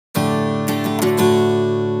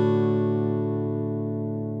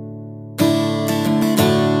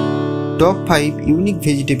Top 5 unique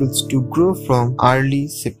vegetables to grow from early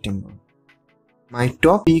September. My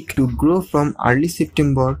top pick to grow from early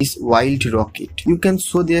September is wild rocket. You can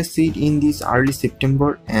sow their seed in this early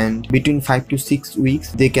September and between 5 to 6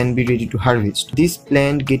 weeks they can be ready to harvest. This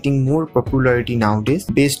plant getting more popularity nowadays,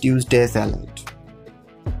 best used as allied.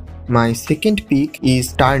 My second pick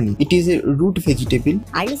is turnip. It is a root vegetable.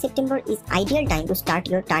 Early September is ideal time to start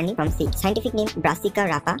your turnip from seed. Scientific name Brassica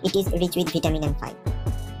rapa. It is rich with vitamin and fiber.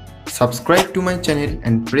 Subscribe to my channel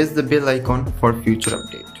and press the bell icon for future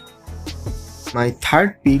update. My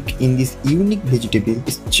third pick in this unique vegetable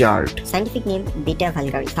is chard. Scientific name Beta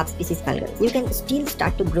vulgaris, subspecies vulgaris. You can still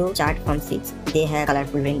start to grow chard from seeds. They have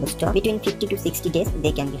colorful rainbow stalk. Between 50 to 60 days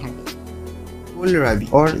they can be harvested.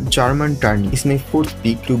 Kohlrabi or German turnip is my fourth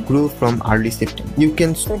pick to grow from early September. You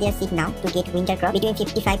can sow their seed now to get winter crop. Between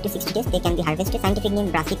 55 to 60 days they can be harvested. Scientific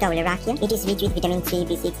name Brassica oleracea. It is rich with vitamin C,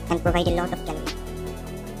 B6 and provide a lot of calories.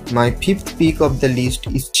 My fifth pick of the list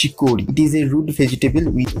is chicory. It is a root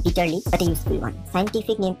vegetable with bitter leaves but a useful one.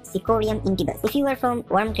 Scientific name Sycorium intybus. If you are from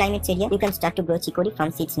warm climates area, you can start to grow chicory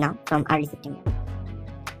from seeds now from early September.